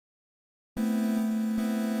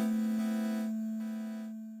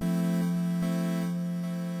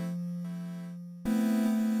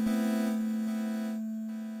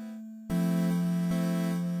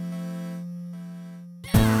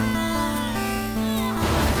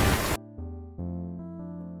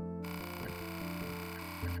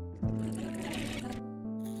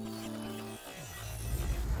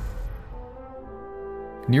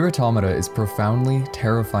NieR Automata is profoundly,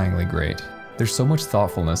 terrifyingly great. There's so much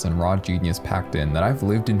thoughtfulness and raw genius packed in that I've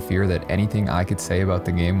lived in fear that anything I could say about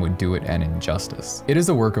the game would do it an injustice. It is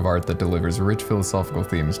a work of art that delivers rich philosophical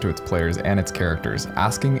themes to its players and its characters,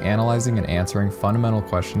 asking, analyzing, and answering fundamental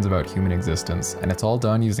questions about human existence, and it's all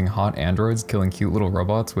done using hot androids killing cute little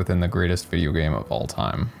robots within the greatest video game of all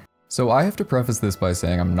time. So I have to preface this by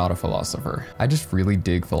saying I'm not a philosopher. I just really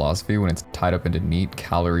dig philosophy when it's tied up into neat,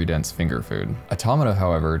 calorie-dense finger food. Automata,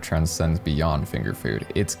 however, transcends beyond finger food.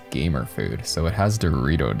 It's gamer food, so it has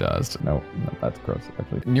Dorito dust. No, that's gross,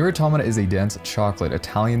 actually. NieR Automata is a dense chocolate,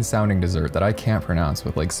 Italian-sounding dessert that I can't pronounce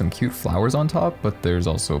with like some cute flowers on top, but there's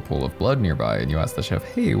also a pool of blood nearby, and you ask the chef,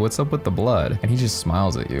 hey, what's up with the blood? And he just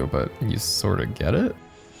smiles at you, but you sort of get it?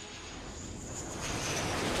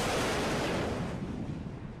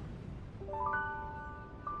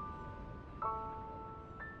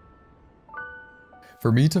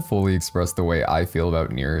 For me to fully express the way I feel about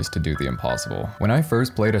NieR is to do the impossible. When I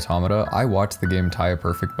first played Automata, I watched the game tie a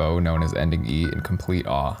perfect bow known as Ending E in complete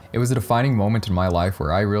awe. It was a defining moment in my life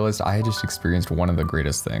where I realized I had just experienced one of the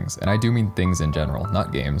greatest things, and I do mean things in general,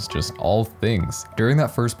 not games, just all things. During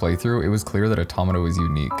that first playthrough, it was clear that Automata was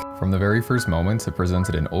unique. From the very first moments, it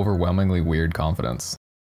presented an overwhelmingly weird confidence.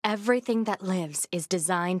 Everything that lives is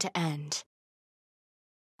designed to end.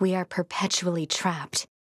 We are perpetually trapped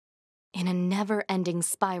in a never-ending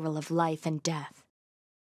spiral of life and death.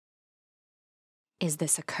 Is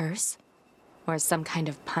this a curse? Or some kind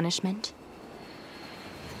of punishment?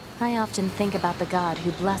 I often think about the god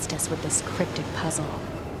who blessed us with this cryptic puzzle,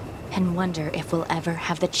 and wonder if we'll ever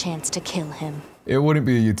have the chance to kill him. It wouldn't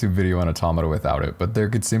be a YouTube video on Automata without it, but there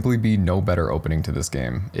could simply be no better opening to this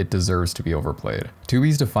game. It deserves to be overplayed.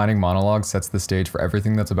 2B's defining monologue sets the stage for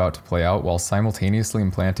everything that's about to play out while simultaneously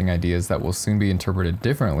implanting ideas that will soon be interpreted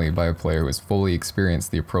differently by a player who has fully experienced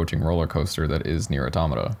the approaching roller coaster that is NieR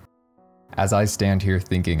Automata. As I stand here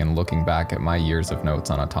thinking and looking back at my years of notes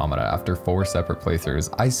on Automata after 4 separate playthroughs,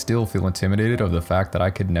 I still feel intimidated of the fact that I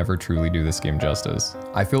could never truly do this game justice.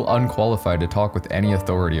 I feel unqualified to talk with any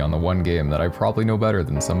authority on the one game that I probably know better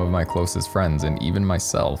than some of my closest friends and even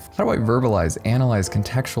myself. How do I verbalize, analyze,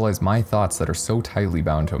 contextualize my thoughts that are so tightly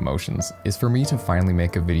bound to emotions? Is for me to finally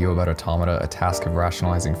make a video about Automata a task of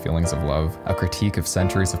rationalizing feelings of love, a critique of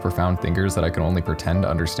centuries of profound thinkers that I can only pretend to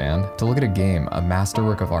understand? To look at a game, a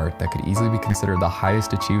masterwork of art that could easily be considered the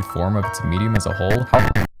highest achieved form of its medium as a whole?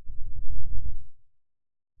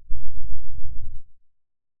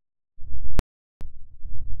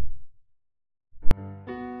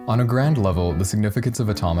 On a grand level, the significance of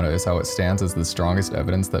Automata is how it stands as the strongest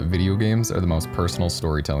evidence that video games are the most personal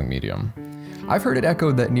storytelling medium. I've heard it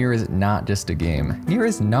echoed that NieR is not just a game. NieR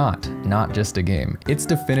is not just a game. It's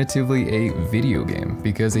definitively a video game,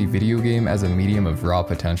 because a video game as a medium of raw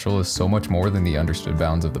potential is so much more than the understood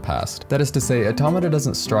bounds of the past. That is to say, Automata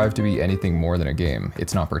doesn't strive to be anything more than a game.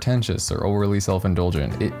 It's not pretentious or overly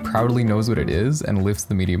self-indulgent. It proudly knows what it is and lifts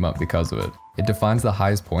the medium up because of it. It defines the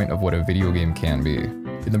highest point of what a video game can be.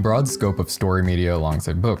 In the broad scope of story media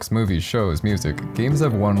alongside books, movies, shows, music, games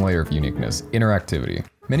have one layer of uniqueness: interactivity.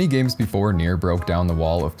 Many games before NieR broke down the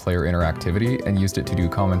wall of player interactivity and used it to do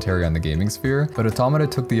commentary on the gaming sphere, but Automata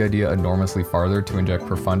took the idea enormously farther to inject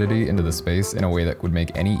profundity into the space in a way that would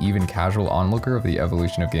make any even casual onlooker of the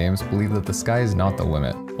evolution of games believe that the sky is not the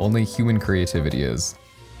limit, only human creativity is.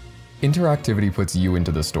 Interactivity puts you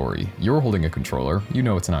into the story. You're holding a controller, you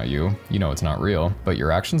know it's not you know it's not real, but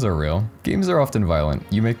your actions are real. Games are often violent.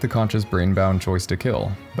 You make the conscious brain-bound choice to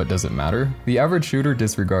kill. But does it matter? The average shooter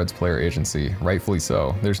disregards player agency, rightfully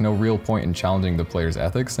so. There's no real point in challenging the player's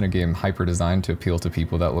ethics in a game hyper-designed to appeal to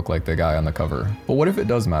people that look like the guy on the cover. But what if it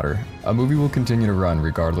does matter? A movie will continue to run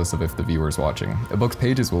regardless of if the viewer's watching. A book's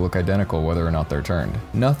pages will look identical whether or not they're turned.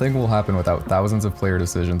 Nothing will happen without thousands of player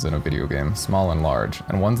decisions in a video game, small and large,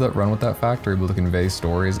 and ones that run with that fact are able to convey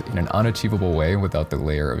stories in an unachievable way without the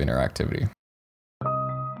layer of interactivity.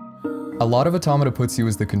 A lot of Automata puts you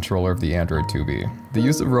as the controller of the android 2B. The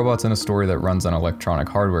use of robots in a story that runs on electronic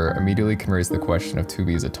hardware immediately can raise the question of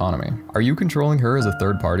 2B's autonomy. Are you controlling her as a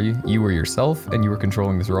third party, you or yourself, and you are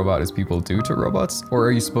controlling this robot as people do to robots? Or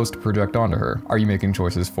are you supposed to project onto her? Are you making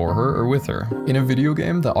choices for her or with her? In a video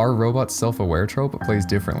game, the "are robots self-aware" trope plays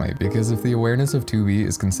differently, because if the awareness of 2B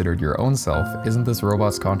is considered your own self, isn't this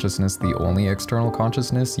robot's consciousness the only external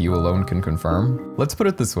consciousness you alone can confirm? Let's put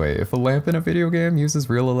it this way, if a lamp in a video game uses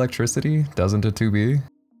real electricity, doesn't a 2B?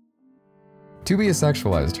 2B is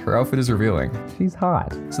sexualized, her outfit is revealing. She's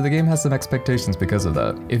hot. So the game has some expectations because of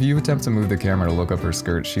that. If you attempt to move the camera to look up her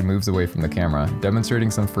skirt, she moves away from the camera,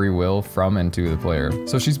 demonstrating some free will from and to the player.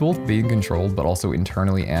 So she's both being controlled, but also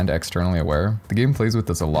internally and externally aware. The game plays with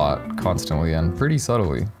this a lot, constantly, and pretty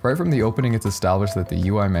subtly. Right from the opening, it's established that the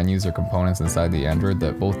UI menus are components inside the android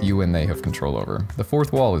that both you and they have control over. The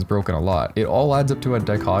fourth wall is broken a lot. It all adds up to a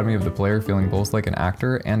dichotomy of the player feeling both like an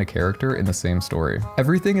actor and a character in the same story.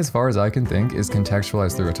 Everything, as far as I can think, is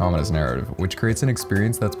contextualized through Automata's narrative, which creates an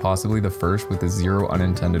experience that's possibly the first with the zero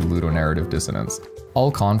unintended ludonarrative dissonance.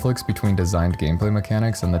 All conflicts between designed gameplay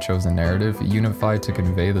mechanics and the chosen narrative unify to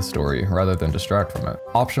convey the story rather than distract from it.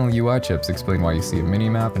 Optional UI chips explain why you see a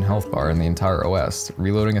minimap and health bar in the entire OS.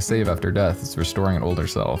 Reloading a save after death is restoring an older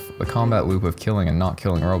self. The combat loop of killing and not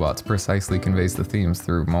killing robots precisely conveys the themes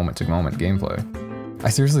through moment-to-moment gameplay. I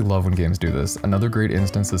seriously love when games do this. Another great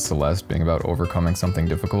instance is Celeste being about overcoming something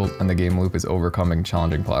difficult, and the game loop is overcoming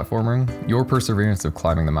challenging platforming. Your perseverance of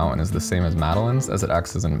climbing the mountain is the same as Madeline's, as it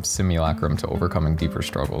acts as a simulacrum to overcoming deeper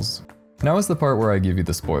struggles. Now is the part where I give you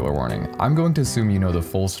the spoiler warning. I'm going to assume you know the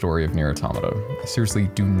full story of NieR Automata. Seriously,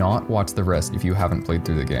 do not watch the rest if you haven't played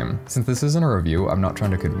through the game. Since this isn't a review, I'm not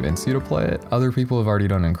trying to convince you to play it. Other people have already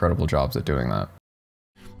done incredible jobs at doing that.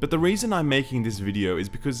 But the reason I'm making this video is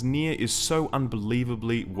because NieR is so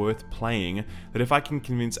unbelievably worth playing that if I can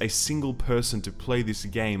convince a single person to play this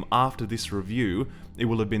game after this review, it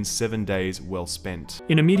will have been 7 days well spent.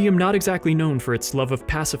 In a medium not exactly known for its love of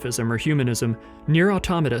pacifism or humanism, NieR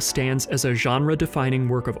Automata stands as a genre-defining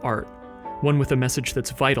work of art, one with a message that's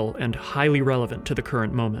vital and highly relevant to the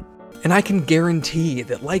current moment. And I can guarantee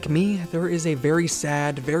that, like me, there is a very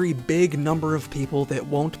sad, very big number of people that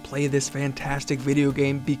won't play this fantastic video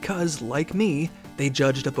game because, like me, they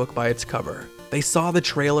judged a book by its cover. They saw the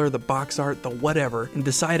trailer, the box art, the whatever, and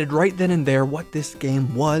decided right then and there what this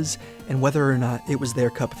game was and whether or not it was their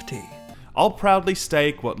cup of tea. I'll proudly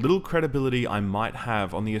stake what little credibility I might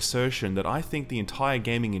have on the assertion that I think the entire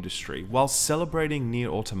gaming industry, while celebrating NieR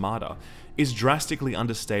Automata, is drastically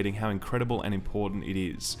understating how incredible and important it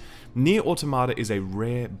is. NieR Automata is a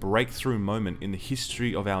rare breakthrough moment in the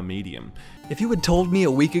history of our medium. If you had told me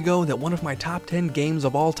a week ago that one of my top 10 games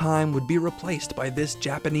of all time would be replaced by this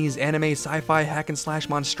Japanese anime sci-fi hack-and-slash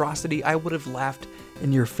monstrosity, I would have laughed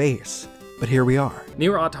in your face. But here we are.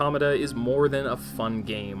 NieR Automata is more than a fun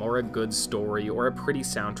game, or a good story, or a pretty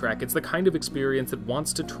soundtrack. It's the kind of experience that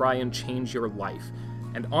wants to try and change your life.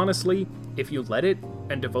 And honestly, if you let it,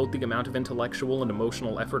 and devote the amount of intellectual and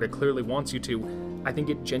emotional effort it clearly wants you to, I think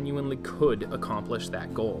it genuinely could accomplish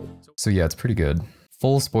that goal. So yeah, it's pretty good.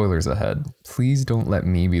 Full spoilers ahead. Please don't let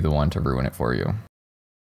me be the one to ruin it for you.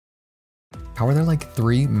 How are there like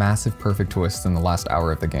 3 massive perfect twists in the last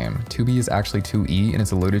hour of the game? 2B is actually 2E and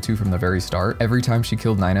it's alluded to from the very start. Every time she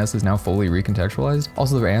killed 9S is now fully recontextualized.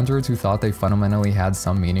 Also, the androids who thought they fundamentally had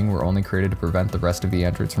some meaning were only created to prevent the rest of the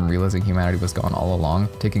androids from realizing humanity was gone all along,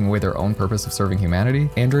 taking away their own purpose of serving humanity.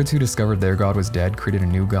 Androids who discovered their god was dead created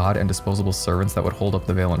a new god and disposable servants that would hold up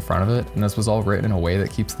the veil in front of it, and this was all written in a way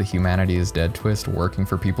that keeps the humanity is dead twist working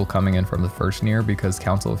for people coming in from the first NieR because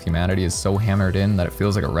Council of Humanity is so hammered in that it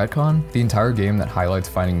feels like a retcon. The entire game that highlights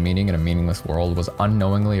finding meaning in a meaningless world was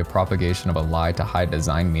unknowingly a propagation of a lie to hide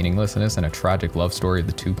design meaninglessness and a tragic love story of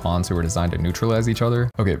the 2 pawns who were designed to neutralize each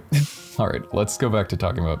other. Okay, alright, let's go back to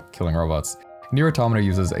talking about killing robots. NieR Automata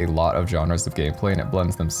uses a lot of genres of gameplay and it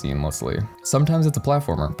blends them seamlessly. Sometimes it's a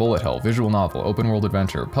platformer, bullet hell, visual novel, open world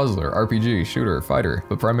adventure, puzzler, RPG, shooter, fighter,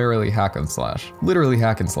 but primarily hack and slash. Literally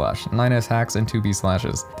hack and slash, 9S hacks and 2B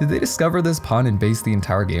slashes. Did they discover this pun and base the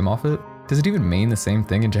entire game off it? Does it even mean the same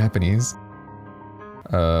thing in Japanese?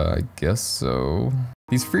 I guess so.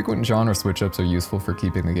 These frequent genre switch-ups are useful for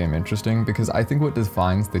keeping the game interesting because I think what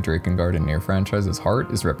defines the Drakengard and NieR franchise's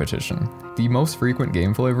heart is repetition. The most frequent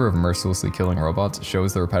game flavor of mercilessly killing robots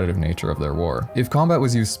shows the repetitive nature of their war. If combat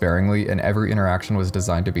was used sparingly and every interaction was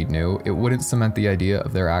designed to be new, it wouldn't cement the idea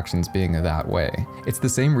of their actions being that way. It's the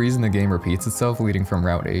same reason the game repeats itself leading from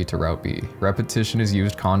Route A to Route B. Repetition is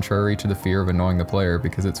used contrary to the fear of annoying the player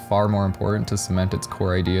because it's far more important to cement its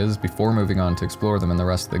core ideas before moving on to explore them in the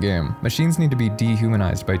rest of the game. Machines need to be dehumanized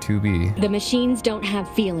by 2B. The machines don't have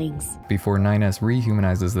feelings. Before 9S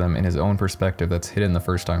rehumanizes them in his own perspective that's hidden the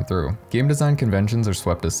first time through. Game design conventions are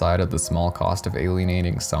swept aside at the small cost of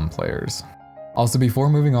alienating some players. Also, before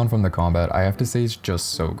moving on from the combat, I have to say it's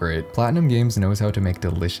just so great. Platinum Games knows how to make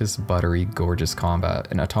delicious, buttery, gorgeous combat,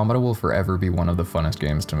 and Automata will forever be one of the funnest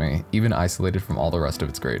games to me, even isolated from all the rest of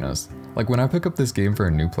its greatness. Like, when I pick up this game for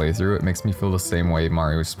a new playthrough, it makes me feel the same way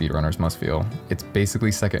Mario speedrunners must feel. It's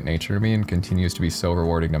basically second nature to me and continues to be so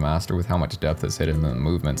rewarding to master with how much depth is hidden in the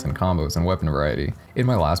movements and combos and weapon variety. In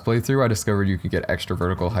my last playthrough, I discovered you could get extra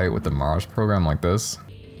vertical height with the Mirage program like this.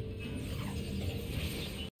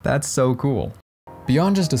 That's so cool.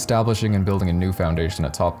 Beyond just establishing and building a new foundation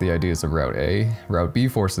atop the ideas of Route A, Route B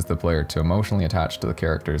forces the player to emotionally attach to the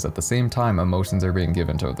characters at the same time emotions are being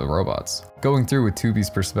given to the robots. Going through with 2B's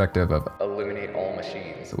perspective of illuminate all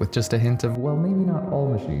machines, with just a hint of, well, maybe not all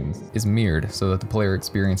machines, is mirrored so that the player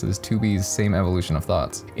experiences 2B's same evolution of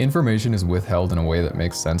thoughts. Information is withheld in a way that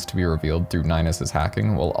makes sense to be revealed through 9S's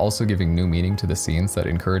hacking, while also giving new meaning to the scenes that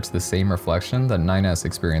encourage the same reflection that 9S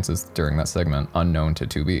experiences during that segment, unknown to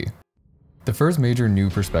 2B. The first major new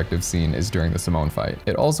perspective scene is during the Simone fight.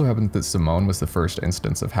 It also happens that Simone was the first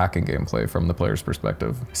instance of hacking gameplay from the player's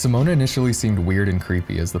perspective. Simone initially seemed weird and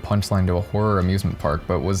creepy as the punchline to a horror amusement park,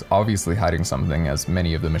 but was obviously hiding something, as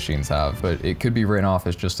many of the machines have, but it could be written off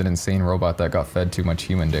as just an insane robot that got fed too much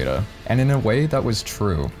human data. And in a way, that was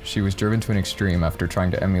true. She was driven to an extreme after trying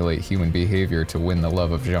to emulate human behavior to win the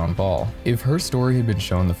love of Jean-Paul. If her story had been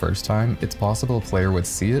shown the first time, it's possible a player would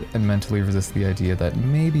see it and mentally resist the idea that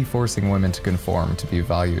maybe forcing women to conform to be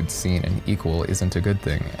valued, seen, and equal isn't a good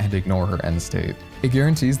thing, and ignore her end state. It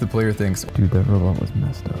guarantees the player thinks, dude, that robot was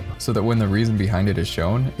messed up. So that when the reason behind it is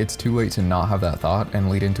shown, it's too late to not have that thought and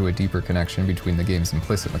lead into a deeper connection between the game's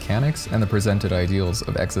implicit mechanics and the presented ideals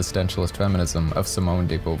of existentialist feminism of Simone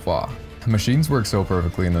de Beauvoir. Machines work so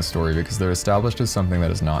perfectly in this story because they're established as something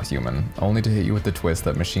that is not human, only to hit you with the twist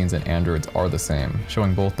that machines and androids are the same,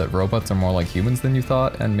 showing both that robots are more like humans than you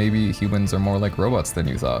thought, and maybe humans are more like robots than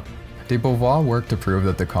you thought. De Beauvoir worked to prove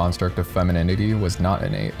that the construct of femininity was not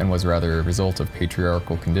innate and was rather a result of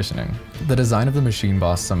patriarchal conditioning. The design of the machine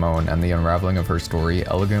boss Simone and the unraveling of her story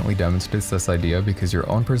elegantly demonstrates this idea because your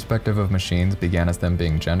own perspective of machines began as them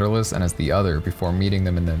being genderless and as the other before meeting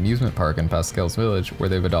them in the amusement park in Pascal's village, where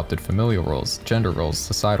they've adopted familial roles, gender roles,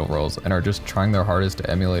 societal roles, and are just trying their hardest to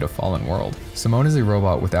emulate a fallen world. Simone is a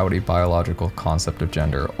robot without a biological concept of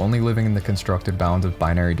gender, only living in the constructed bounds of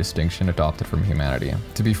binary distinction adopted from humanity.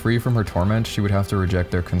 To be free from her torment, she would have to reject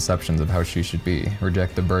their conceptions of how she should be,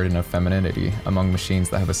 reject the burden of femininity among machines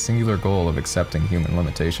that have a singular goal of accepting human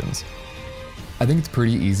limitations. I think it's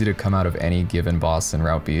pretty easy to come out of any given boss in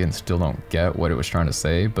Route B and still don't get what it was trying to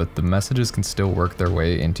say, but the messages can still work their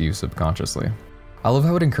way into you subconsciously. I love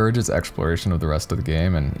how it encourages exploration of the rest of the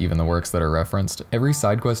game and even the works that are referenced. Every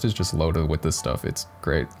side quest is just loaded with this stuff, it's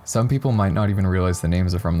great. Some people might not even realize the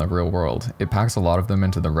names are from the real world. It packs a lot of them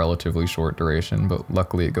into the relatively short duration, but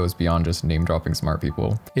luckily it goes beyond just name dropping smart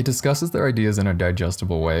people. It discusses their ideas in a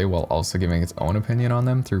digestible way while also giving its own opinion on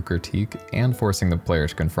them through critique and forcing the player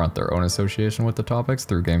to confront their own association with the topics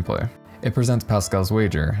through gameplay. It presents Pascal's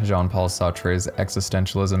wager, Jean-Paul Sartre's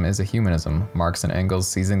existentialism is a humanism, Marx and Engels'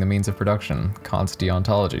 seizing the means of production, Kant's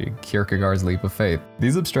deontology, Kierkegaard's leap of faith.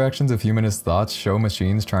 These abstractions of humanist thoughts show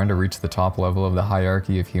machines trying to reach the top level of the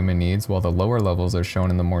hierarchy of human needs, while the lower levels are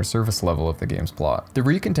shown in the more surface level of the game's plot. The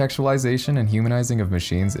recontextualization and humanizing of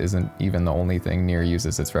machines isn't even the only thing NieR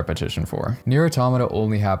uses its repetition for. NieR Automata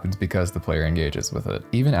only happens because the player engages with it.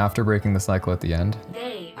 Even after breaking the cycle at the end,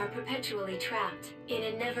 they are perpetually trapped in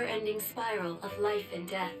a never-ending spiral of life and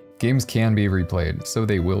death. Games can be replayed, so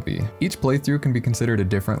they will be. Each playthrough can be considered a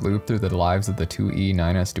different loop through the lives of the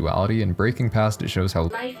 2E-9S duality, and breaking past it shows how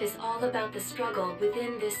life is all about the struggle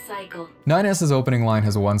within this cycle. 9S's opening line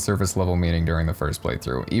has one surface level meaning during the first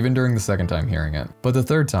playthrough, even during the second time hearing it. But the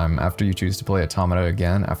third time, after you choose to play Automata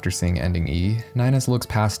again after seeing ending E, 9S looks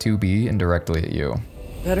past 2B and directly at you.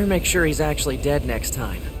 Better make sure he's actually dead next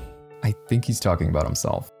time. I think he's talking about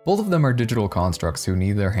himself. Both of them are digital constructs who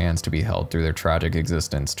need their hands to be held through their tragic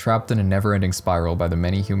existence, trapped in a never-ending spiral by the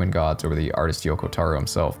many human gods or the artist Yoko Taro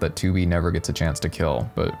himself that 2B never gets a chance to kill,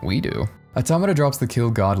 but we do. Automata drops the kill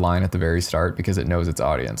god line at the very start because it knows its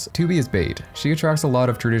audience. 2B is bait. She attracts a lot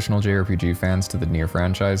of traditional JRPG fans to the NieR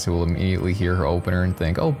franchise who will immediately hear her opener and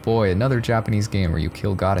think, oh boy, another Japanese game where you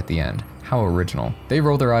kill god at the end. How original. They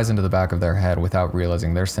roll their eyes into the back of their head without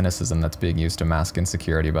realizing their cynicism that's being used to mask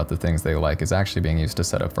insecurity about the things they like is actually being used to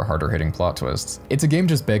set up for harder hitting plot twists. It's a game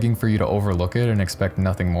just begging for you to overlook it and expect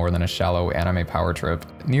nothing more than a shallow anime power trip.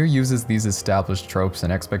 NieR uses these established tropes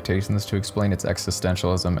and expectations to explain its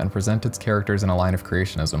existentialism and present its characters in a line of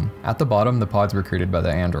creationism. At the bottom, the pods were created by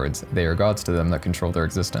the androids. They are gods to them that control their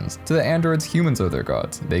existence. To the androids, humans are their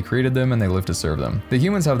gods. They created them and they live to serve them. The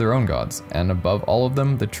humans have their own gods, and above all of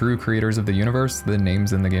them, the true creators of of the universe, the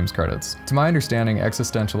names in the game's credits. To my understanding,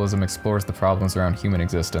 existentialism explores the problems around human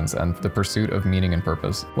existence and the pursuit of meaning and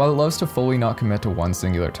purpose. While it loves to fully not commit to one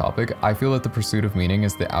singular topic, I feel that the pursuit of meaning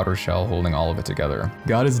is the outer shell holding all of it together.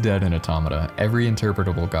 God is dead in Automata. Every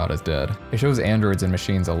interpretable God is dead. It shows androids and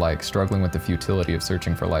machines alike struggling with the futility of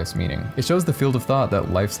searching for life's meaning. It shows the field of thought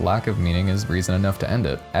that life's lack of meaning is reason enough to end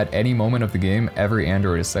it. At any moment of the game, every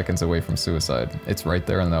android is seconds away from suicide. It's right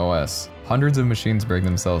there in the OS. Hundreds of machines bring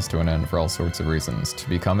themselves to an end for all sorts of reasons, to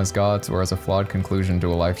become as gods or as a flawed conclusion to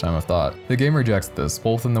a lifetime of thought. The game rejects this,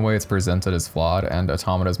 both in the way it's presented as flawed and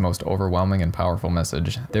Automata's most overwhelming and powerful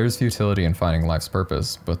message. There's futility in finding life's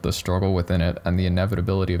purpose, but the struggle within it and the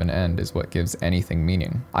inevitability of an end is what gives anything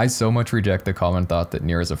meaning. I so much reject the common thought that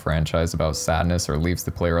NieR is a franchise about sadness or leaves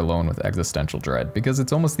the player alone with existential dread, because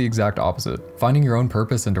it's almost the exact opposite. Finding your own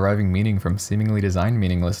purpose and deriving meaning from seemingly designed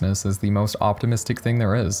meaninglessness is the most optimistic thing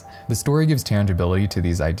there is. The story gives tangibility to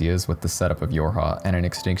these ideas with the setup of Yorha and an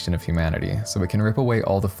extinction of humanity, so it can rip away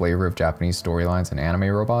all the flavor of Japanese storylines and anime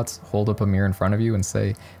robots, hold up a mirror in front of you and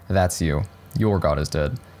say, that's you. Your God is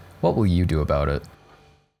dead. What will you do about it? Do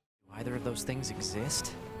either of those things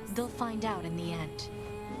exist? They'll find out in the end.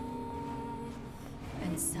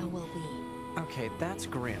 And so will we. Okay, that's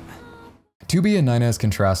grim. 2B and 9S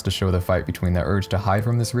contrast to show the fight between the urge to hide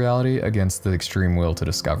from this reality against the extreme will to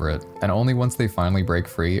discover it, and only once they finally break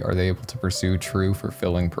free are they able to pursue true,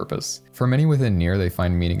 fulfilling purpose. For many within NieR, they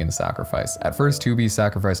find meaning in sacrifice. At first, 2B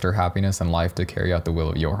sacrificed her happiness and life to carry out the will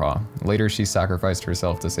of Yorha. Later, she sacrificed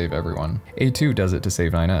herself to save everyone. A2 does it to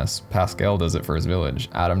save 9S. Pascal does it for his village.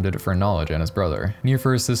 Adam did it for knowledge and his brother. NieR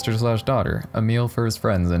for his sister/daughter. Emil for his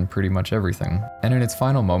friends and pretty much everything. And in its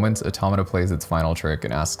final moments, Automata plays its final trick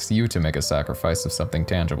and asks you to make a sacrifice of something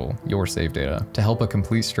tangible, your save data, to help a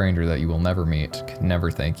complete stranger that you will never meet, can never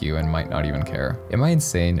thank you, and might not even care. Am I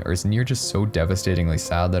insane, or is NieR just so devastatingly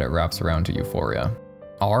sad that it wraps around to euphoria?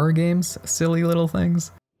 Are games silly little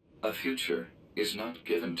things? A future is not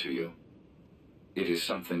given to you. It is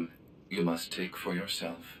something you must take for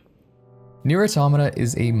yourself. NieR Automata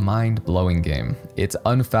is a mind-blowing game. It's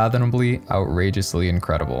unfathomably, outrageously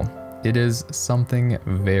incredible. It is something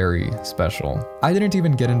very special. I didn't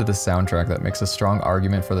even get into the soundtrack that makes a strong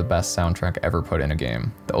argument for the best soundtrack ever put in a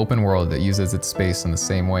game. The open world that uses its space in the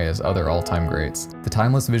same way as other all-time greats. The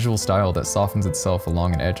timeless visual style that softens itself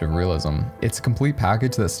along an edge of realism. It's a complete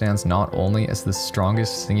package that stands not only as the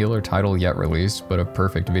strongest singular title yet released, but a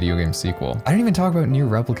perfect video game sequel. I didn't even talk about NieR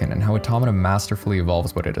Replicant and how Automata masterfully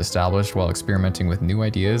evolves what it established while experimenting with new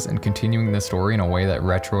ideas and continuing the story in a way that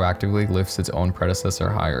retroactively lifts its own predecessor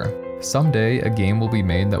higher. Someday, a game will be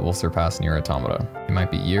made that will surpass NieR Automata. It might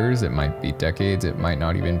be years, it might be decades, it might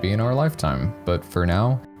not even be in our lifetime. But for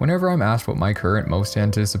now, whenever I'm asked what my current most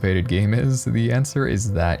anticipated game is, the answer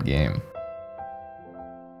is that game.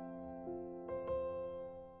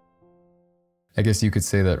 I guess you could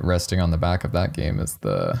say that resting on the back of that game is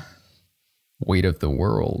the weight of the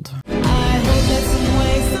world.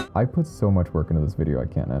 I put so much work into this video, I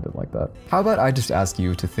can't end it like that. How about I just ask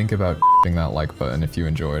you to think about hitting that like button if you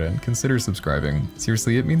enjoyed and consider subscribing.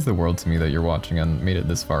 Seriously, it means the world to me that you're watching and made it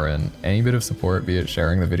this far in. Any bit of support, be it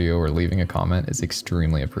sharing the video or leaving a comment, is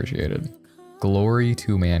extremely appreciated. Glory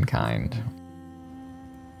to mankind.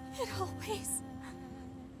 It always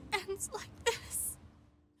ends like this.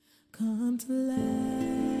 Come to life.